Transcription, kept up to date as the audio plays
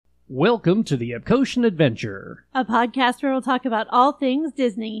Welcome to the Epcotian Adventure, a podcast where we'll talk about all things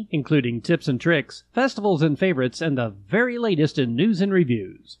Disney, including tips and tricks, festivals and favorites, and the very latest in news and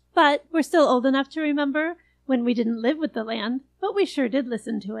reviews. But we're still old enough to remember when we didn't live with the land, but we sure did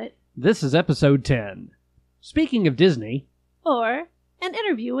listen to it. This is episode 10. Speaking of Disney, or an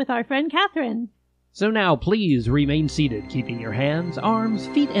interview with our friend Katherine. So now please remain seated, keeping your hands, arms,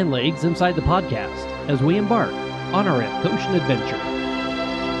 feet, and legs inside the podcast as we embark on our Epcotian Adventure.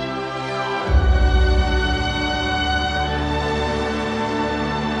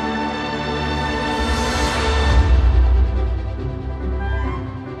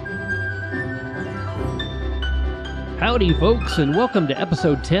 Howdy, folks, and welcome to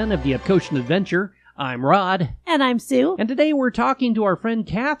episode 10 of the Epcotian Adventure. I'm Rod. And I'm Sue. And today we're talking to our friend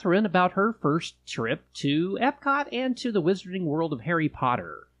Katherine about her first trip to Epcot and to the Wizarding World of Harry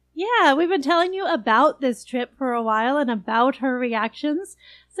Potter. Yeah, we've been telling you about this trip for a while and about her reactions,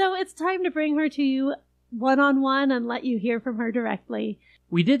 so it's time to bring her to you one-on-one and let you hear from her directly.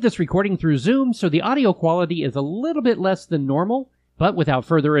 We did this recording through Zoom, so the audio quality is a little bit less than normal, but without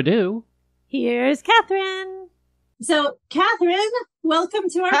further ado, here's Katherine. So, Katherine, welcome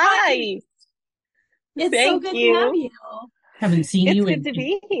to our podcast. It's so good to have you. Haven't seen you in It's good to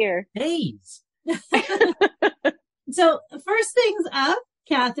be here. Days. So, first things up,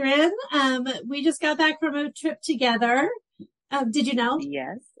 Katherine, we just got back from a trip together. Did you know?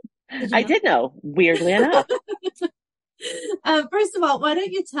 Yes. I did know, weirdly enough. First of all, why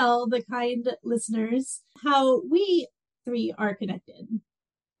don't you tell the kind listeners how we three are connected?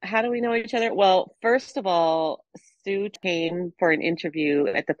 How do we know each other? Well, first of all, Sue came for an interview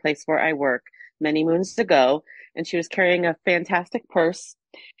at the place where I work many moons ago, and she was carrying a fantastic purse,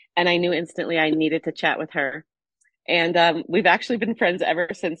 and I knew instantly I needed to chat with her. And we've actually been friends ever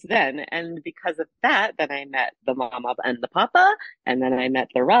since then. And because of that, then I met the mama and the papa, and then I met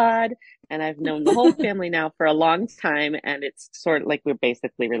the Rod, and I've known the whole family now for a long time, and it's sort of like we're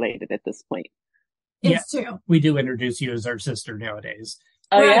basically related at this point. It's true. We do introduce you as our sister nowadays.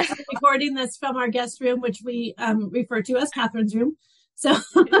 Oh, We're yeah. actually recording this from our guest room, which we refer to as Katherine's room. So,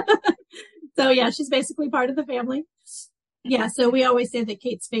 so yeah, she's basically part of the family. Yeah, so we always say that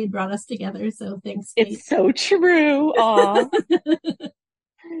Kate Spade brought us together. So thanks, Kate. It's so true. Aw.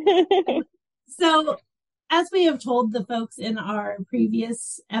 So, as we have told the folks in our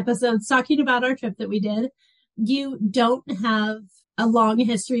previous episodes talking about our trip that we did, you don't have a long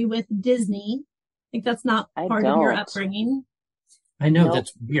history with Disney. I think that's not part of your upbringing. I know, Nope.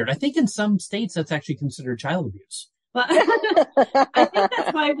 That's weird. I think in some states that's actually considered child abuse. But I think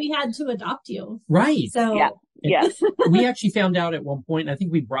that's why we had to adopt you. Right. So Yeah. Yes. We actually found out at one point, I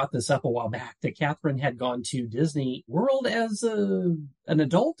think we brought this up a while back, that Katherine had gone to Disney World as an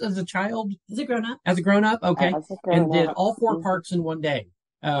adult, as a child, as a grown up. as a grown-up, okay, As a and did grown-up. all four parks in one day.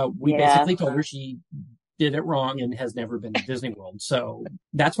 We Yeah. basically told her she did it wrong and has never been to Disney World. So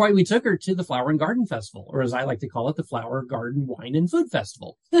that's why we took her to the Flower and Garden Festival, or as I like to call it, the Flower, Garden, Wine, and Food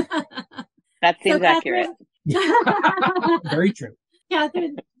Festival. That seems accurate. Very true.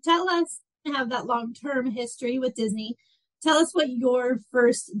 Katherine, tell us, have that long-term history with Disney. Tell us what your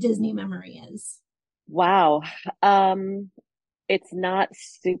first Disney memory is. Wow. It's not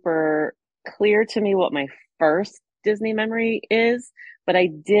super clear to me what my first Disney memory is, but I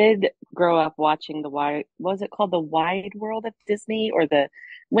did grow up watching what was it called? The Wide World of Disney, or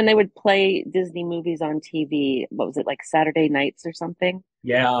when they would play Disney movies on TV. What was it, like Saturday nights or something?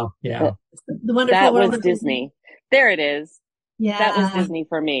 Yeah. The Wonderful That World was of Disney. There it is. Yeah. That was Disney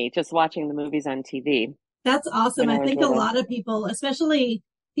for me, just watching the movies on TV. That's awesome. when I I was think a little. lot of people, especially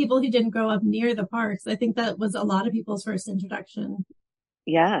people who didn't grow up near the parks, I think that was a lot of people's first introduction.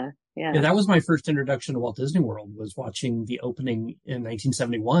 Yeah. Yeah, that was my first introduction to Walt Disney World, was watching the opening in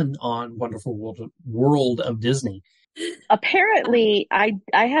 1971 on Wonderful World of Disney. Apparently, I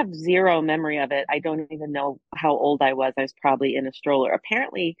have zero memory of it. I don't even know how old I was. I was probably in a stroller.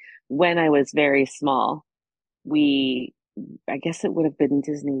 Apparently, when I was very small, I guess it would have been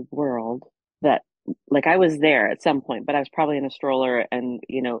Disney World, that like I was there at some point, but I was probably in a stroller and,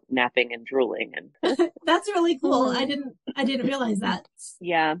 napping and drooling and That's really cool. I didn't realize that.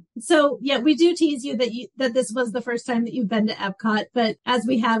 yeah. So yeah, we do tease you that this was the first time that you've been to Epcot, but as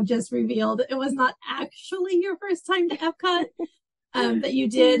we have just revealed, it was not actually your first time to Epcot. That you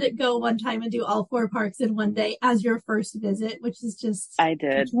did go one time and do all four parks in one day as your first visit, which is just I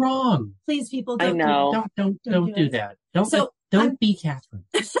did. It's wrong. Please, people, I don't know. Don't do that. Don't be Katherine.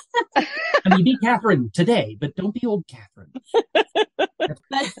 I mean, be Katherine today, but don't be old Katherine.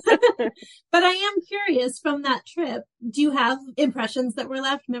 But I am curious, from that trip, do you have impressions that were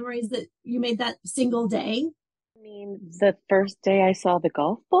left, memories that you made that single day? I mean, the first day I saw the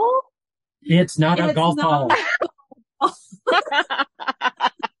golf ball, It's not a It's golf not. ball.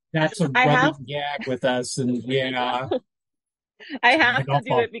 That's a I running have gag with us. And yeah, I it's not a have to golf do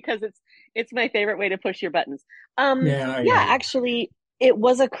ball. it because it's my favorite way to push your buttons. Yeah, Yeah, yeah. actually, it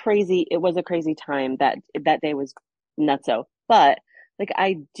was a crazy time. That day was nutso. But like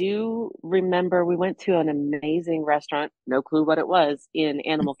I do remember we went to an amazing restaurant, no clue what it was, in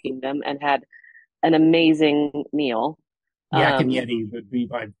Animal Kingdom and had an amazing meal. Yak and Um, Yeti would be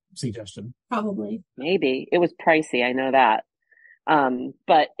my suggestion. Probably. maybe it was pricey, I know that.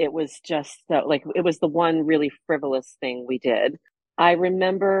 But it was just so, like it was the one really frivolous thing we did. I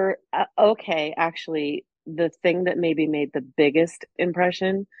remember, okay, actually, the thing that maybe made the biggest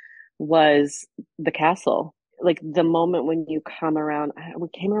impression was the castle. Like the moment when you come around, we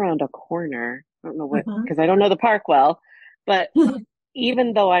came around a corner. I don't know what, Uh-huh. because I don't know the park well, but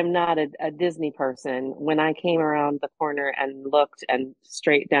even though I'm not a Disney person, when I came around the corner and looked and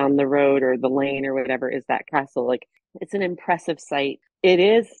straight down the road or the lane or whatever is that castle, like it's an impressive sight. It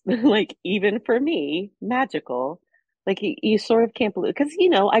is like, even for me, magical. Like you sort of can't believe, because,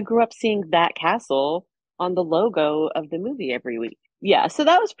 I grew up seeing that castle on the logo of the movie every week. Yeah. So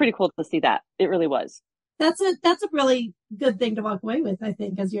that was pretty cool to see that. It really was. That's a really good thing to walk away with, I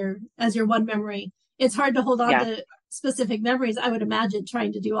think, as your one memory. It's hard to hold on Yeah. to specific memories. I would imagine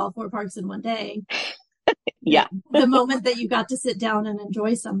trying to do all four parks in one day. Yeah. The moment that you got to sit down and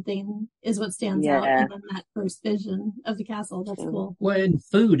enjoy something is what stands out. Yeah. And then that first vision of the castle. That's cool. Well, and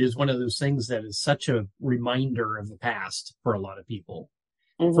food is one of those things that is such a reminder of the past for a lot of people.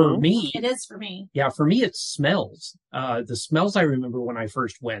 For Mm-hmm. me, It is for me. yeah, for me, it's smells. The smells I remember when I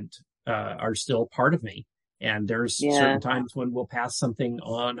first went are still part of me. And there's Yeah. certain times when we'll pass something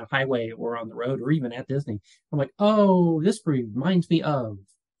on a highway or on the road or even at Disney. I'm like, oh, this reminds me of.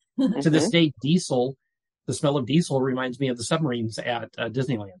 To this Mm-hmm. day, diesel, the smell of diesel reminds me of the submarines at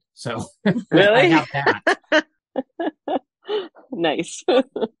Disneyland. So I Really? have that. Nice.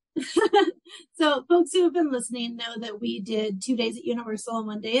 So folks who have been listening know that we did 2 days at Universal and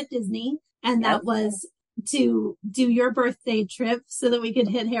 1 day at Disney. And Yep. that was to do your birthday trip so that we could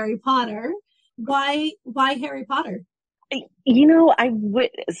hit Harry Potter. Why Harry Potter? I would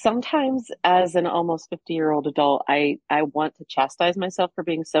sometimes, as an almost 50-year-old adult, I want to chastise myself for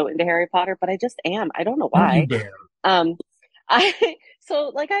being so into Harry Potter, but I just am. I don't know Don't you why. dare. Um, I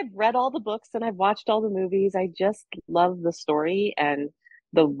so like I've read all the books and I've watched all the movies. I just love the story, and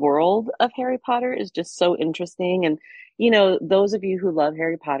the world of Harry Potter is just so interesting. And those of you who love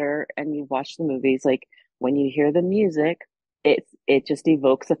Harry Potter and you watch the movies, like when you hear the music, it just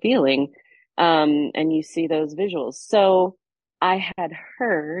evokes a feeling. And you see those visuals. So I had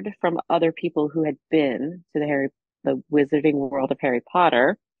heard from other people who had been to the Wizarding World of Harry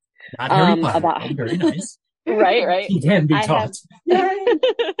Potter, Not Harry Potter. about Oh, very nice. right. He can be I had taught. Yay.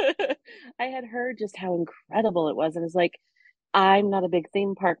 I had heard just how incredible it was, and it's like I'm not a big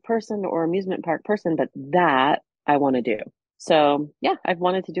theme park person or amusement park person, but that I want to do. So yeah, I've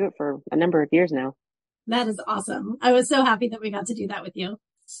wanted to do it for a number of years now. That is awesome. I was so happy that we got to do that with you.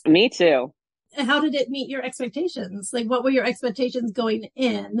 Me too. How did it meet your expectations? Like, what were your expectations going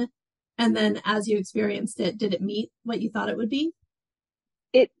in? And then as you experienced it, did it meet what you thought it would be?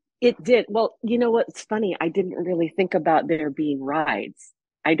 It it did. Well, you know what's funny? I didn't really think about there being rides.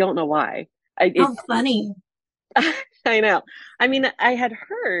 I don't know why. I it How funny. I know. I mean, I had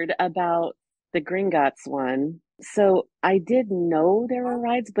heard about the Gringotts one, so I did know there were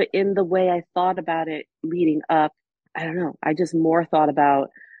rides, but in the way I thought about it leading up, I don't know. I just more thought about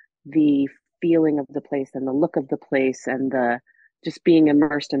the feeling of the place and the look of the place and the just being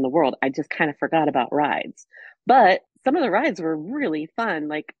immersed in the world. I just kind of forgot about rides. But some of the rides were really fun.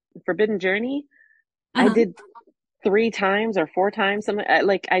 Like Forbidden Journey, I Uh-huh. did 3 times or 4 times. Something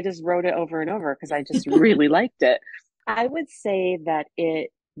like I just wrote it over and over because I just really liked it. I would say that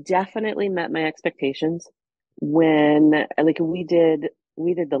it definitely met my expectations when like we did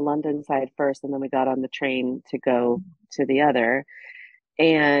the London side first and then we got on the train to go to the other.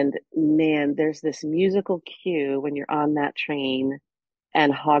 And man, there's this musical cue when you're on that train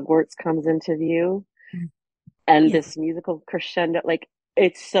and Hogwarts comes into view and Yeah. this musical crescendo, like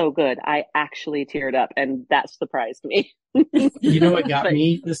it's so good. I actually teared up and that surprised me. You know what got But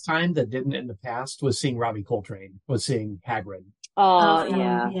me this time that didn't in the past was seeing Robbie Coltrane, was seeing Hagrid, oh Oh,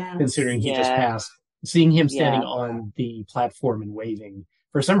 yeah, yes. considering he just yeah, passed. Seeing him standing yeah, on the platform and waving,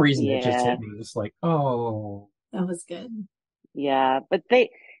 for some reason it just yeah, hit me. It's like, oh, That was good. yeah. But they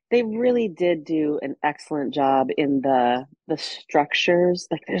really did do an excellent job in the structures.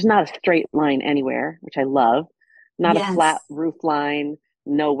 Like there's not a straight line anywhere, which I love. Not a Yes. flat roof line.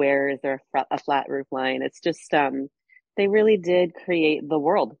 Nowhere is there a flat roof line. It's just They really did create the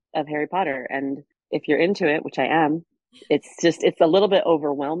world of Harry Potter. And if you're into it, which I am, it's a little bit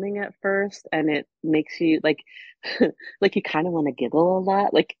overwhelming at first, and it makes you like, like you kind of want to giggle a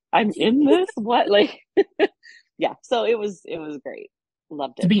lot. Like, I'm in this? What? Like, yeah. So it was great.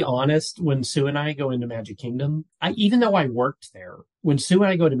 Loved To it. be honest, when Sue and I go into Magic Kingdom, even though I worked there, when Sue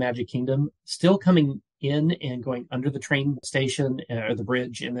and I go to Magic Kingdom, still coming in and going under the train station or the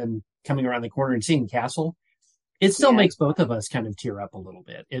bridge and then coming around the corner and seeing Castle, it still Yeah. makes both of us kind of tear up a little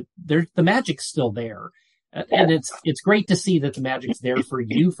bit. The magic's still there. Yeah. And it's great to see that the magic's there for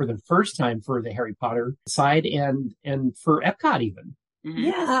you for the first time for the Harry Potter side and for Epcot even. Mm-hmm.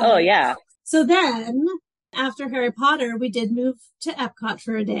 Yeah. Oh, yeah. So then, after Harry Potter, we did move to Epcot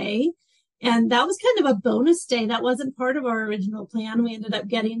for a day. And that was kind of a bonus day. That wasn't part of our original plan. We ended up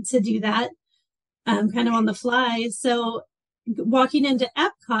getting to do that kind of on the fly. So walking into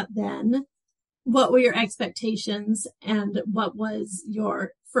Epcot then, what were your expectations and what was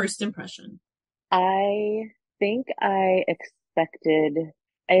your first impression? I think I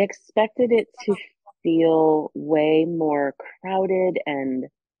expected it to feel way more crowded and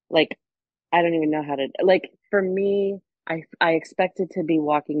like, I don't even know how to, like, for me, I expected to be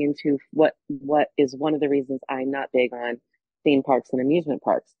walking into what is one of the reasons I'm not big on theme parks and amusement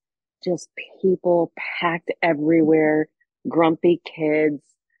parks. Just people packed everywhere, grumpy kids,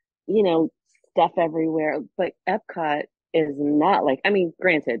 you know, stuff everywhere. But Epcot is not like, I mean,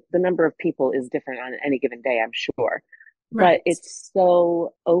 granted, the number of people is different on any given day, I'm sure, Right. but it's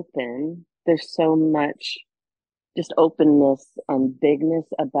so open. There's so much just openness and bigness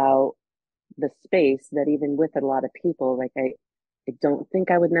about the space that even with a lot of people, like I don't think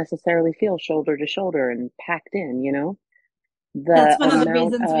I would necessarily feel shoulder to shoulder and packed in, you know? That's The one of the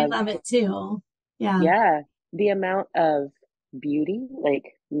amount reasons we of, love it too. Yeah. yeah, the amount of beauty, like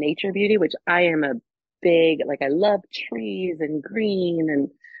nature beauty, which I am a big, like I love trees and green and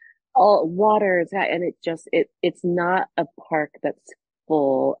all water, and it's not a park that's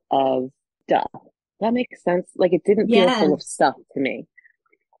full of stuff. That makes sense. Like it didn't feel full of Yes. stuff to me.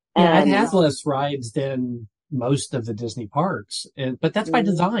 Yeah, it Um, has less rides than most of the Disney parks, but that's by mhm,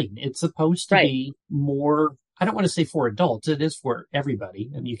 design. It's supposed to right. be more, I don't want to say for adults, it is for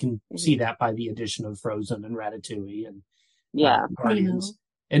everybody. And you can see Mhm. that by the addition of Frozen and Ratatouille and Yeah. Guardians Nemo.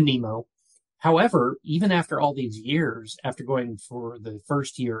 and Nemo. However, even after all these years, after going for the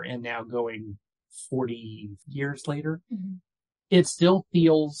first year and now going 40 years later, Mhm. it still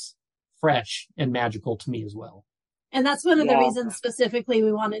feels fresh and magical to me as well. And that's one of the Yeah. reasons specifically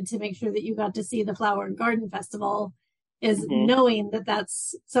we wanted to make sure that you got to see the Flower and Garden Festival is Hmm. knowing that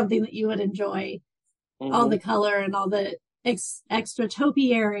that's something that you would enjoy. All Hmm. the color and all the extra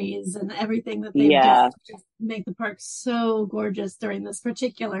topiaries and everything that they've done Yeah. to just make the park so gorgeous during this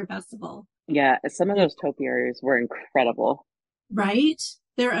particular festival. Yeah. Some of those topiaries were incredible. Right?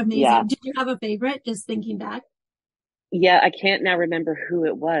 They're Yeah. amazing. Did you have a favorite? Just thinking back. Yeah. I can't now remember who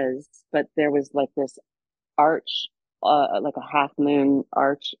it was, but there was like this arch, like a half moon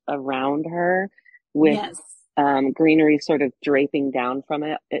arch around her with Yes. greenery sort of draping down from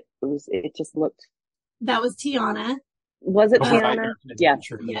it. It just looked, That was Tiana. was it Over by Tiana? American Yeah,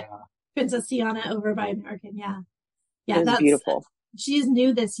 Adventure, Yeah. yeah. Princess Tiana over by American. Yeah. it Yeah. was beautiful. She's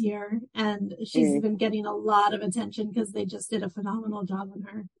new this year and she's Mm, been getting a lot of attention because they just did a phenomenal job on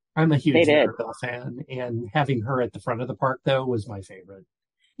her. I'm a they huge did. Maribel fan, and having her at the front of the park, though, was my favorite.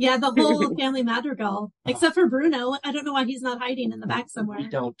 Yeah, the whole family Madrigal, Oh, except for Bruno. I don't know why he's not hiding in the back we somewhere.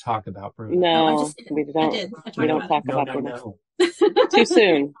 don't talk about Bruno. Oh, I No, just did. we I don't. did. I We talked don't No, about talk no, about no, Bruno. no. Too it.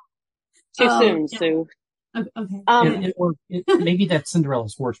 soon. Too Oh, soon, yeah. Sue. Okay. Um, Maybe that's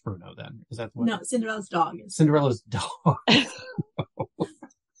Cinderella's horse, Bruno, then. Is that what? No, Cinderella's dog is. Cinderella's dog.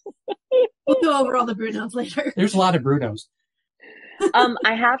 We'll go over all the Brunos later. There's a lot of Brunos.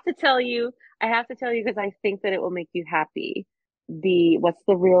 I have to tell you, because I think that it will make you happy. What's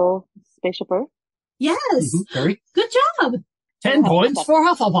the real spaceship Earth? Yes. Very Good job. 10 points for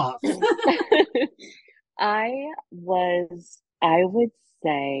Hufflepuff. I would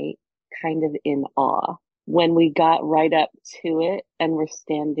say, kind of in awe when we got right up to it and we're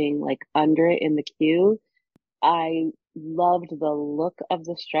standing like under it in the queue. I loved the look of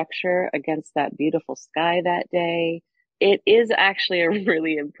the structure against that beautiful sky that day. It is actually a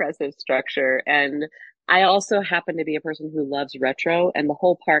really impressive structure. And I also happen to be a person who loves retro, and the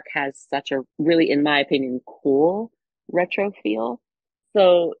whole park has such a really, in my opinion, cool retro feel.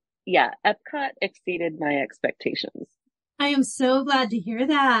 So yeah, Epcot exceeded my expectations. I am so glad to hear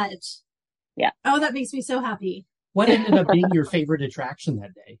that. Yeah. Oh, that makes me so happy. What ended up being your favorite attraction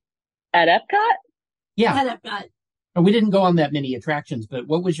that day? At Epcot? Yeah. That I've got. We didn't go on that many attractions, but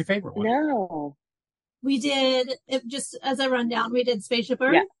what was your favorite one? No. We did, just as a rundown, we did Spaceship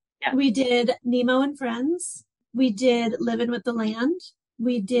Earth. Yeah. Yeah. We did Nemo and Friends. We did Living with the Land.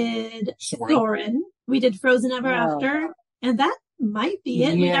 We did Soarin'. We did Frozen Ever After. And that might be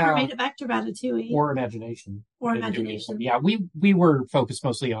it. We never made it back to Ratatouille. Or Imagination. Yeah, we were focused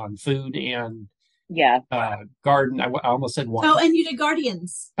mostly on food and garden. I almost said wine. Oh, and you did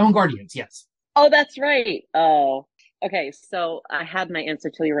Guardians. Oh, and Guardians, yes. Oh, that's right. Oh, okay. So I had my answer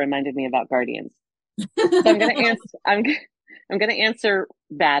till you reminded me about Guardians. So I'm gonna answer. I'm gonna answer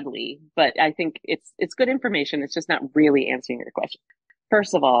badly, but I think it's good information. It's just not really answering your question.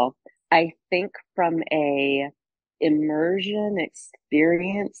 First of all, I think from a immersion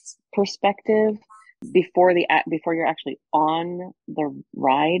experience perspective, before you're actually on the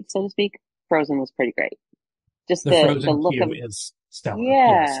ride, so to speak, Frozen was pretty great. Just the look of is stellar.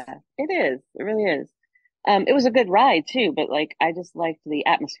 Yeah, yes. It is. It really is. It was a good ride too, but like I just liked the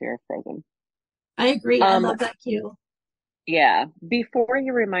atmosphere of Frozen. I agree. I love that queue. Yeah. Before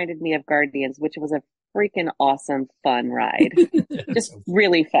you reminded me of Guardians, which was a freaking awesome, fun ride. Just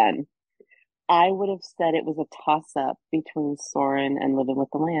really fun. I would have said it was a toss-up between Soarin' and Living with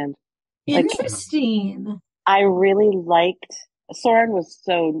the Land. Interesting. Like, I really liked Soarin' was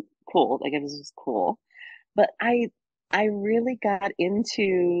so cool. Like it was just cool. But I really got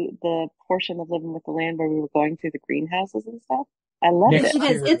into the portion of Living with the Land where we were going through the greenhouses and stuff. I loved it. It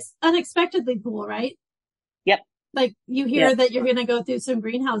is. It's unexpectedly cool, right? Yep. Like you hear that you're going to go through some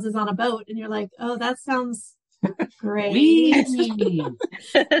greenhouses on a boat and you're like, oh, that sounds great.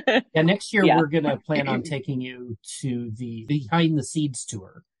 Next year we're going to plan on taking you to the Behind the Seeds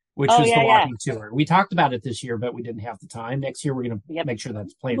tour, which was the walking tour. We talked about it this year, but we didn't have the time. Next year we're going to make sure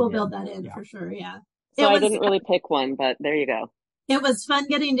that's planned. We'll build that in for sure. Yeah. So I didn't really pick one, but there you go. It was fun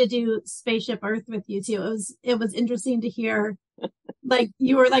getting to do Spaceship Earth with you too. It was interesting to hear, like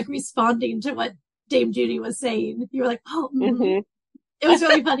you were like responding to what Dame Judy was saying. You were like, oh, It was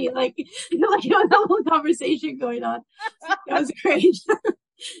really funny. Like you had a whole conversation going on. It was great.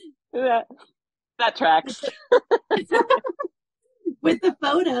 That tracks. With the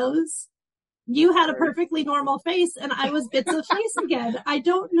photos, you had a perfectly normal face and I was bits of face again. I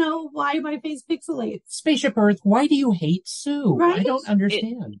don't know why my face pixelates. Spaceship Earth, why do you hate Sue? Right? I don't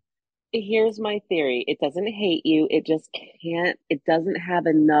understand. Here's my theory. It doesn't hate you. It just can't, it doesn't have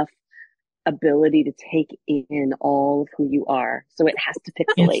enough ability to take in all of who you are. So it has to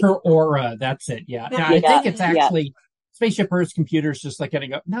pixelate. It's her aura. That's it. Yeah. I think it's actually Spaceship Earth's computer's just like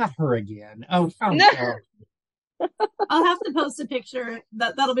getting up. Not her again. Oh, no. I'll have to post a picture.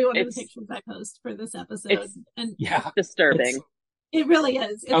 That'll be one of the pictures I post for this episode. And disturbing. It really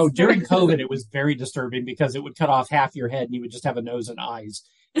is. During COVID, it was very disturbing because it would cut off half your head and you would just have a nose and eyes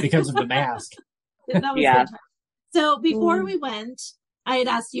because of the mask. That was good. So before we went, I had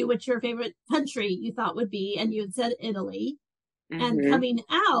asked you what your favorite country you thought would be, and you had said Italy. And coming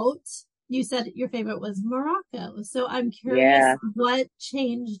out, you said your favorite was Morocco. So I'm curious, what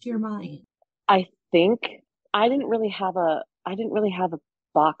changed your mind? I think I didn't really have a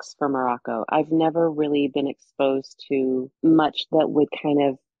box for Morocco. I've never really been exposed to much that would kind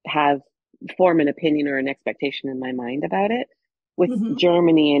of form an opinion or an expectation in my mind about it. With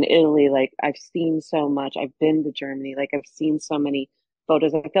Germany and Italy, like I've seen so much. I've been to Germany, like I've seen so many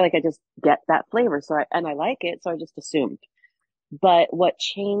photos. I feel like I just get that flavor. So I like it. So I just assumed. But what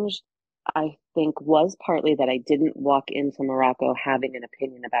changed, I think, was partly that I didn't walk into Morocco having an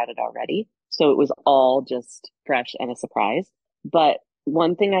opinion about it already. So it was all just fresh and a surprise. But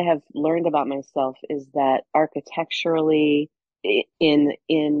one thing I have learned about myself is that architecturally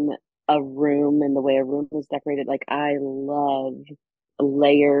in a room and the way a room is decorated, like I love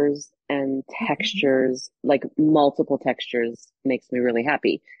layers and textures, like multiple textures makes me really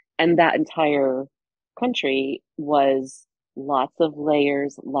happy. And that entire country was lots of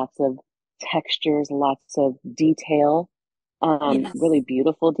layers, lots of textures, lots of detail, really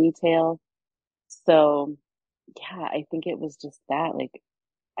beautiful detail. So yeah, I think it was just that, like,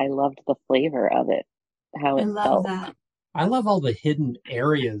 I loved the flavor of it, how it felt. That. I love all the hidden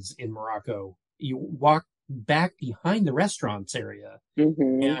areas in Morocco. You walk back behind the restaurants area,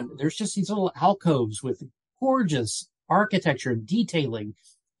 and there's just these little alcoves with gorgeous architecture and detailing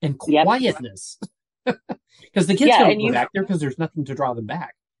and quietness. Because the kids don't go back there because there's nothing to draw them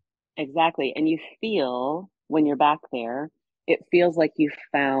back. Exactly. And you feel, when you're back there, it feels like you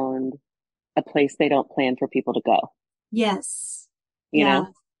found a place they don't plan for people to go. Yes. You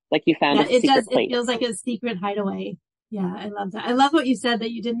know? Like you found a secret place. It feels like a secret hideaway. Yeah, I love that. I love what you said,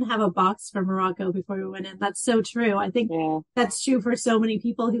 that you didn't have a box for Morocco before you went in. That's so true. I think that's true for so many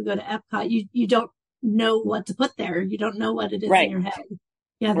people who go to Epcot. You don't know what to put there. You don't know what it is in your head.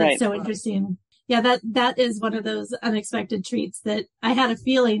 Yeah, that's so interesting. Yeah, that is one of those unexpected treats that I had a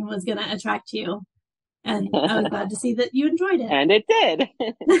feeling was going to attract you. And I was glad to see that you enjoyed it. And it did.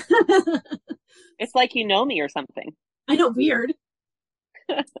 It's like you know me or something. I know, weird.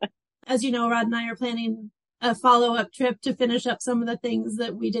 As you know, Rod and I are planning a follow-up trip to finish up some of the things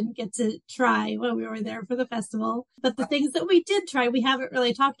that we didn't get to try when we were there for the festival. But the things that we did try, we haven't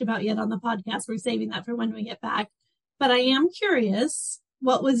really talked about yet on the podcast. We're saving that for when we get back. But I am curious,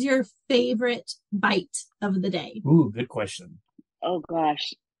 what was your favorite bite of the day? Ooh, good question. Oh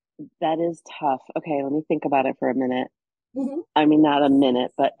gosh, that is tough. Okay, let me think about it for a minute. Mm-hmm. I mean, not a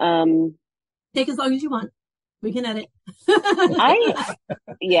minute, but take as long as you want. We can edit.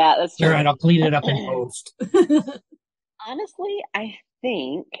 Yeah, that's true. All right, I'll clean it up in post. Honestly, I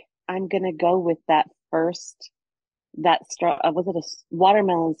think I'm gonna go with that first. Was it a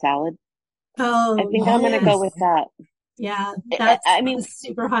watermelon salad? Oh, I think I'm gonna go with that. Yeah, that's I mean,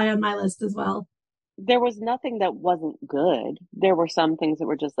 super high on my list as well. There was nothing that wasn't good. There were some things that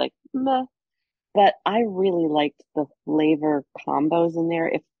were just like, meh. But I really liked the flavor combos in there.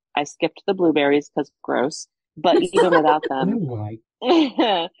 If I skipped the blueberries because gross, but even without them,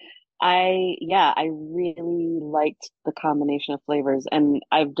 I really liked the combination of flavors. And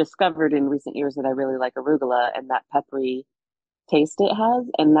I've discovered in recent years that I really like arugula and that peppery taste it has.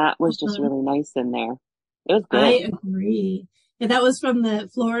 And that was just really nice in there. It was good. I agree. Yeah, that was from the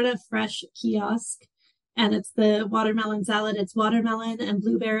Florida Fresh kiosk. And it's the watermelon salad. It's watermelon and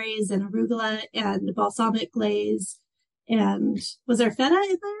blueberries and arugula and balsamic glaze. And was there feta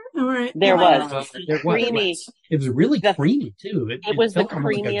in there? There was. Creamy. It was really creamy too. It was the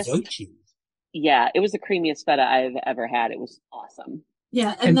creamiest. Like yeah, it was the creamiest feta I've ever had. It was awesome.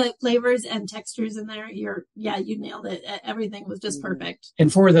 Yeah, and the flavors and textures in there, you nailed it. Everything was just perfect.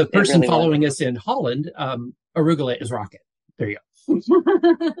 And for the person following us in Holland, arugula is rocket. There you go.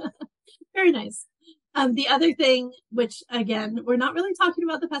 Very nice. The other thing, which again, we're not really talking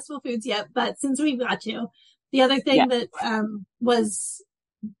about the festival foods yet, but since we've got you, the other thing that was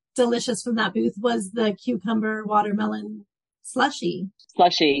delicious from that booth was the cucumber watermelon slushy.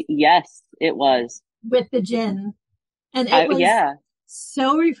 Slushy, yes, it was. With the gin. And it was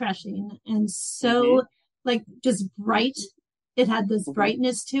so refreshing and so like just bright. It had this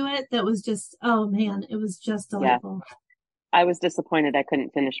brightness to it that was just, oh man, it was just delightful. Yeah. I was disappointed I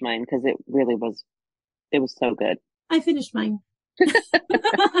couldn't finish mine because it really was. It was so good. I finished mine.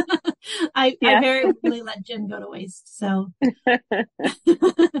 I very rarely let gin go to waste. So,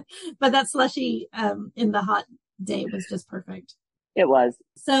 but that slushy in the hot day was just perfect. It was.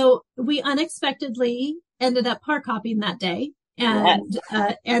 So we unexpectedly ended up park hopping that day and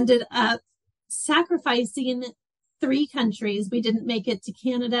ended up sacrificing 3 countries. We didn't make it to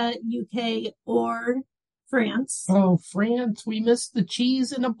Canada, UK, or France. Oh, France. We missed the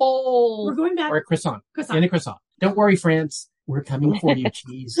cheese in a bowl. We're going back. Or a croissant. In a croissant. Don't worry, France. We're coming for you,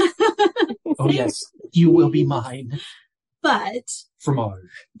 cheese. Oh, yes. You will be mine. But fromage.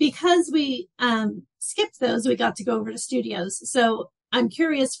 Because we skipped those, we got to go over to studios. So I'm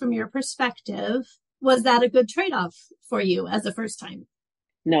curious from your perspective, was that a good trade-off for you as a first time?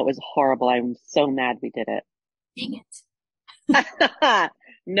 No, it was horrible. I'm so mad we did it. Dang it.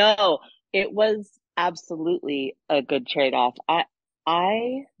 No, it was absolutely a good trade-off.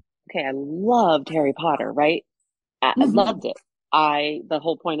 I loved Harry Potter, right? I loved it. The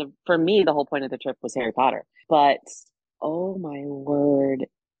whole point of the trip was Harry Potter. But oh my word,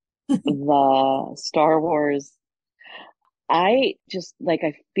 the Star Wars, I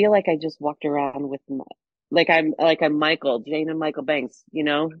feel like I just walked around with I'm Jane and Michael Banks,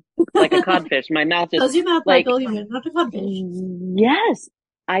 like a codfish. My mouth is close your mouth, Michael. You're not a codfish. Yes.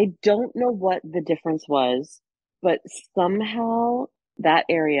 I don't know what the difference was, but somehow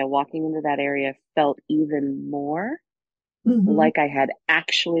walking into that area felt even more like I had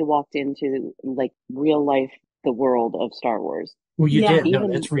actually walked into like real life, the world of Star Wars. Well, you did. No,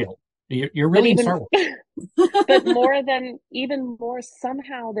 that's real. You're really in Star Wars. But even more,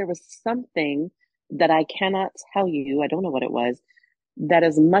 somehow there was something that I cannot tell you. I don't know what it was. That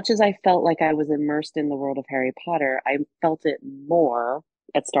as much as I felt like I was immersed in the world of Harry Potter, I felt it more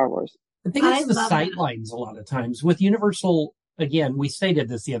at Star Wars. I think it's the sight lines a lot of times. With Universal, again, we stated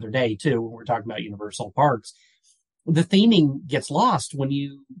this the other day too, when we're talking about Universal parks. The theming gets lost when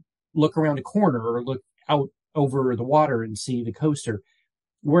you look around a corner or look out over the water and see the coaster.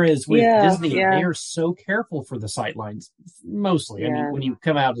 Whereas with Disney, they are so careful for the sight lines, mostly. I mean, when you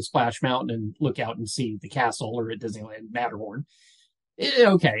come out of Splash Mountain and look out and see the castle or at Disneyland Matterhorn,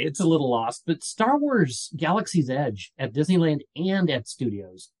 it's a little lost. But Star Wars Galaxy's Edge at Disneyland and at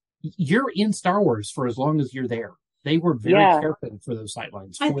Studios, you're in Star Wars for as long as you're there. They were very careful for those sight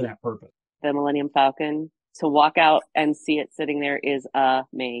lines for that purpose. the Millennium Falcon. To walk out and see it sitting there is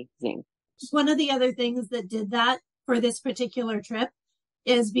amazing. One of the other things that did that for this particular trip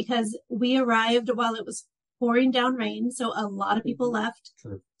is because we arrived while it was pouring down rain. So a lot of people left.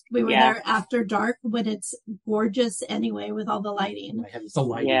 True. We were there after dark when it's gorgeous anyway with all the lighting. The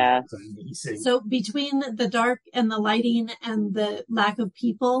lighting is amazing. So between the dark and the lighting and the lack of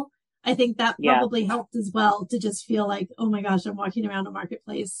people, I think that probably helped as well to just feel like, oh my gosh, I'm walking around a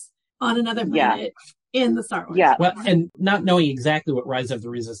marketplace on another planet in the Star Wars. Yeah. Well, and not knowing exactly what Rise of the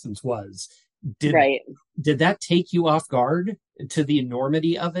Resistance was, did that take you off guard to the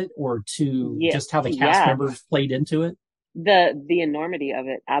enormity of it, or to just how the cast members played into it? The enormity of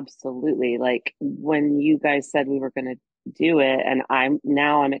it, absolutely. Like when you guys said we were going to do it, and I'm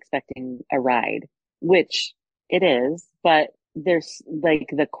expecting a ride, which it is, but there's like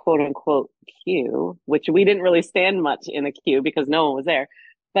the quote unquote queue, which we didn't really stand much in a queue because no one was there,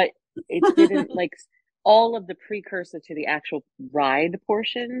 but it didn't like all of the precursor to the actual ride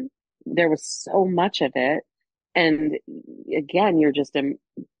portion. There was so much of it. And again, you're just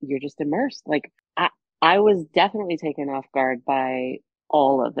immersed. Like I was definitely taken off guard by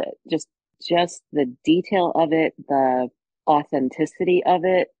all of it. Just the detail of it, the authenticity of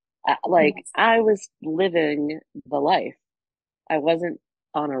it. Like I was living the life. I wasn't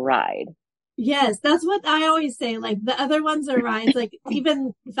on a ride. Yes, that's what I always say. Like the other ones are rides, like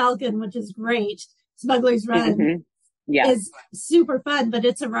even Falcon, which is great. Smuggler's Run is super fun, but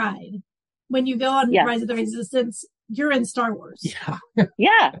it's a ride. When you go on Rise of the Resistance, you're in Star Wars.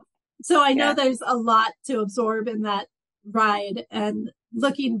 Yeah. So I know there's a lot to absorb in that ride. And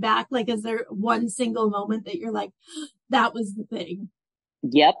looking back, like, is there one single moment that you're like, that was the thing?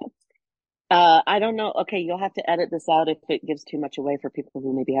 Yep. I don't know. Okay, you'll have to edit this out if it gives too much away for people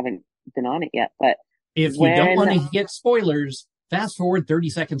who maybe haven't been on it yet. But if you don't want to get spoilers, fast forward 30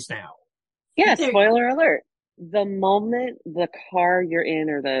 seconds now. Yeah, spoiler alert. The moment the car you're in,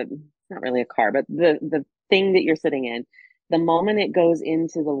 or it's not really a car, but the thing that you're sitting in, the moment it goes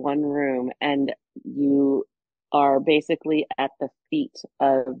into the one room and you are basically at the feet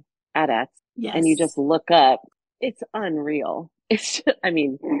of AT-ATs and you just look up, it's unreal. It's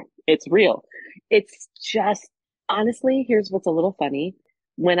real. It's just, honestly, here's what's a little funny.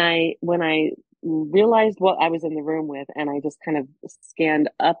 When I realized what I was in the room with, and I just kind of scanned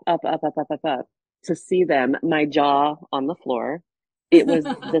up to see them, my jaw on the floor, it was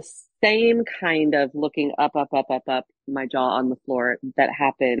the same kind of looking up, my jaw on the floor that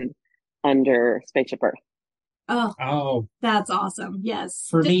happened under Spaceship Earth. Oh, that's awesome. Yes.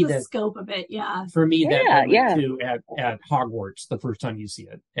 For me, the scope of it. Yeah. For me, that moment too at Hogwarts, the first time you see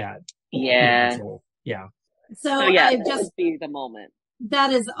it at Universal. Yeah. So I just be the moment.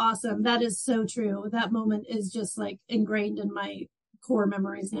 That is awesome. That is so true. That moment is just like ingrained in my core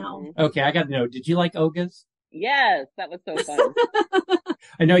memories now. Okay. I got to know, did you like Oga's? Yes. That was so fun.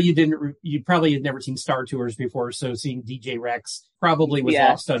 I know you probably had never seen Star Tours before. So seeing DJ Rex probably was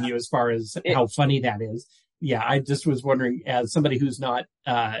lost on you as far as how funny that is. Yeah, I just was wondering, as somebody who's not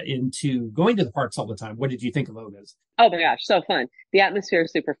into going to the parks all the time, what did you think of Oga's? Oh my gosh, so fun. The atmosphere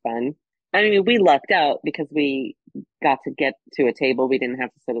is super fun. I mean, we lucked out because we got to get to a table. We didn't have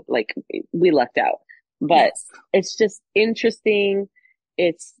to we lucked out. But it's just interesting.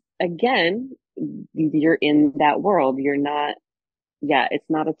 It's, again, you're in that world. You're not, it's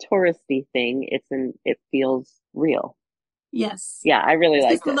not a touristy thing. It feels real. Yes. Yeah, I really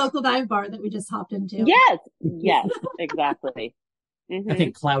like it. It's the local dive bar that we just hopped into. Yes, exactly. I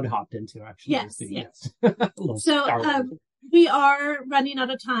think Cloud hopped into, actually. Yes. So we are running out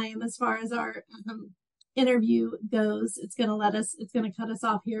of time as far as our interview goes. It's going to cut us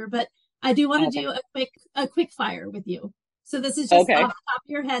off here, but I do want to do a quick fire with you. So this is just off the top of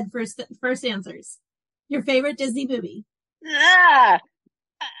your head, first answers. Your favorite Disney movie? I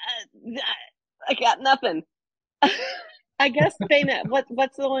got nothing. I guess Baymax.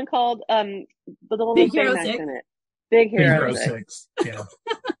 What's the one called? The one with Baymax in it. Big Hero 6. Yeah.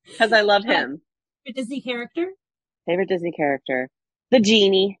 Because I love him. Favorite Disney character? Favorite Disney character? The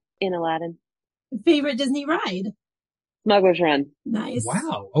genie in Aladdin. Favorite Disney ride? Smuggler's Run. Nice.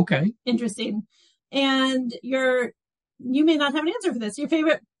 Wow. Okay. Interesting. And you may not have an answer for this. Your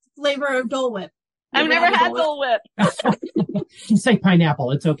favorite flavor of Dole Whip? I've never had Dole Whip. You say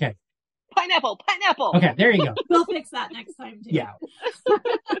pineapple. It's okay. Pineapple. Okay, there you go. We'll fix that next time too. Yeah.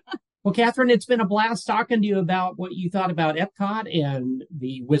 Well, Katherine, it's been a blast talking to you about what you thought about Epcot and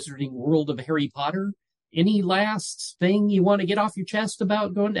the Wizarding World of Harry Potter. Any last thing you want to get off your chest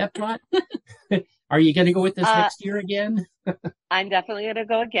about going to Epcot? Are you going to go with this next year again? I'm definitely going to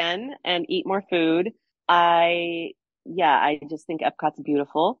go again and eat more food. I just think Epcot's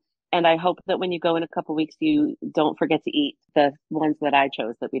beautiful. And I hope that when you go in a couple weeks, you don't forget to eat the ones that I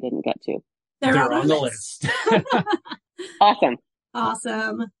chose that we didn't get to. They're on the list. Awesome.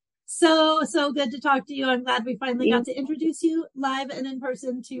 Awesome. So good to talk to you. I'm glad we finally got to introduce you live and in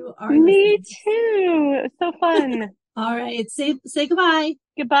person to our Me listeners. too. It was so fun. All right. Say goodbye.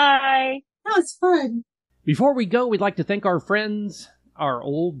 Goodbye. That was fun. Before we go, we'd like to thank our friends, our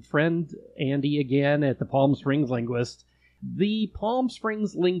old friend Andy again at the Palm Springs Linguist. The Palm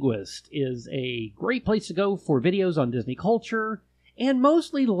Springs Linguist is a great place to go for videos on Disney culture and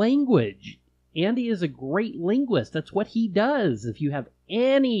mostly language. Andy is a great linguist. That's what he does. If you have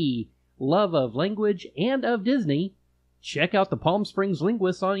any love of language and of Disney, check out the Palm Springs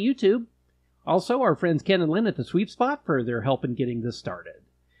Linguist on YouTube. Also, our friends Ken and Lynn at the Sweep Spot for their help in getting this started.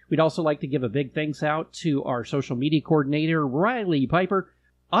 We'd also like to give a big thanks out to our social media coordinator, Riley Piper,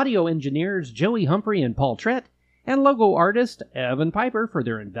 audio engineers, Joey Humphrey and Paul Trett, and logo artist, Evan Piper, for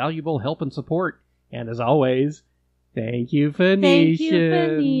their invaluable help and support. And as always, thank you, Phoenicians. Thank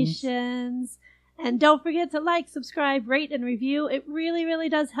you, Phoenicians. And don't forget to like, subscribe, rate, and review. It really, really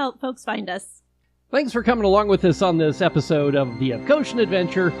does help folks find us. Thanks for coming along with us on this episode of the Epcotian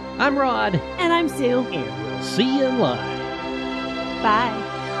Adventure. I'm Rod. And I'm Sue. And we'll see you live. Bye.